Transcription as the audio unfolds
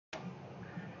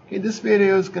Okay, this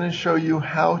video is going to show you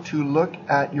how to look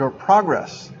at your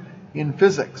progress in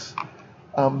physics.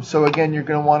 So again, you're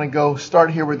going to want to go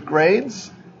start here with grades.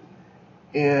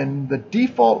 And the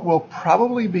default will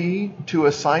probably be 2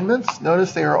 assignments.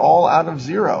 Notice they are all out of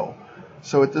 0.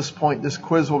 So at this point, this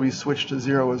quiz will be switched to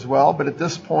 0 as well. But at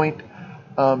this point,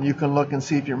 you can look and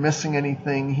see if you're missing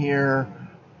anything here.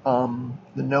 The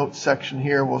notes section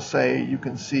here will say, you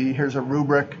can see here's a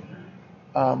rubric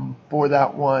for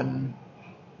that one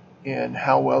and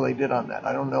how well they did on that.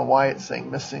 I don't know why it's saying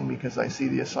missing because I see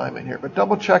the assignment here. But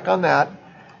double check on that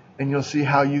and you'll see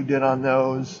how you did on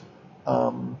those.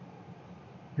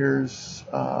 Here's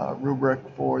a rubric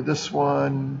for this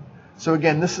one. So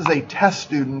again, this is a test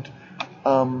student.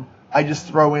 I just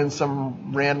throw in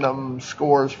some random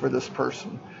scores for this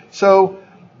person. So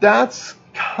that's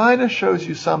kind of shows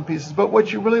you some pieces, but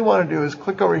what you really want to do is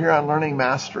click over here on Learning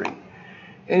Mastery.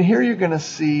 And here you're going to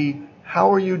see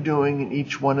how are you doing in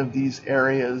each one of these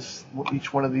areas,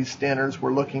 each one of these standards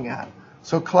we're looking at.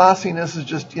 So classiness is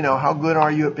just, how good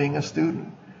are you at being a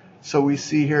student? So we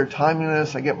see here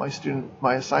timeliness, I get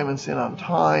my assignments in on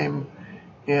time,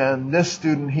 and this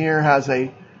student here has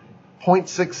a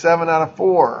 0.67 out of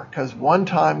 4 because one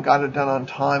time got it done on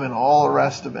time and all the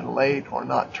rest have been late or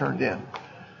not turned in.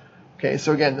 Okay,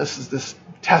 so again, this is this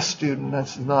test student,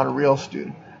 this is not a real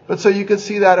student. But so you can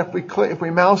see that if we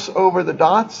mouse over the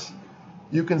dots,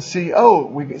 you can see,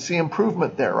 we can see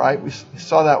improvement there, right? We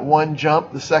saw that one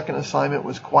jump, the second assignment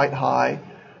was quite high.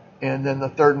 And then the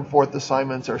third and fourth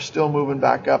assignments are still moving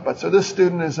back up. But so this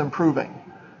student is improving.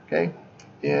 Okay.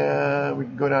 And we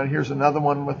can go down. Here's another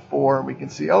one with 4. We can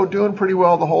see, doing pretty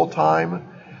well the whole time.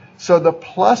 So the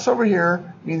plus over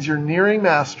here means you're nearing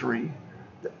mastery.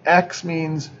 The X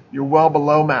means you're well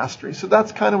below mastery. So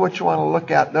that's kind of what you want to look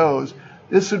at those.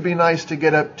 This would be nice to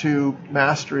get up to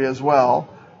mastery as well.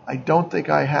 I don't think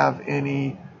I have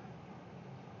any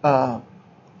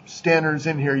standards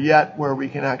in here yet where we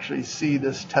can actually see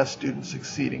this test student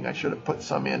succeeding. I should have put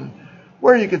some in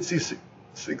where you could see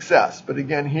success. But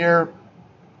again, here,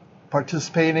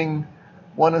 participating,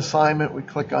 one assignment, we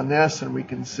click on this and we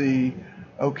can see,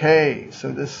 okay,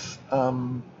 so this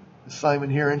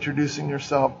assignment here, introducing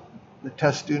yourself, the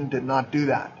test student did not do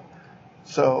that.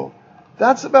 So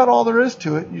that's about all there is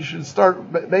to it. You should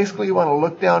start, basically you want to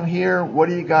look down here, what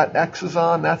do you got X's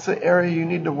on? That's the area you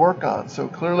need to work on. So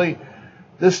clearly,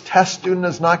 this test student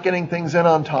is not getting things in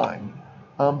on time,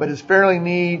 but is fairly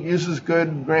neat, uses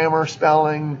good grammar,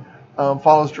 spelling,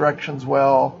 follows directions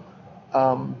well.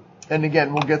 And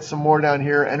again, we'll get some more down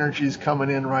here. Energy's coming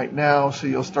in right now, so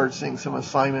you'll start seeing some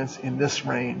assignments in this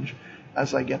range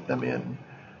as I get them in.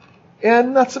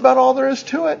 And that's about all there is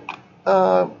to it.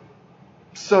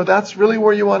 So that's really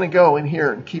where you want to go in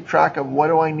here and keep track of what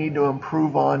do I need to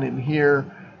improve on in here.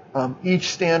 Each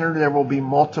standard, there will be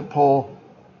multiple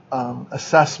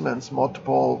assessments,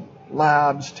 multiple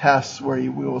labs, tests where we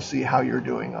will see how you're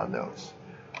doing on those.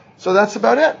 So that's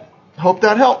about it. Hope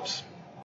that helps.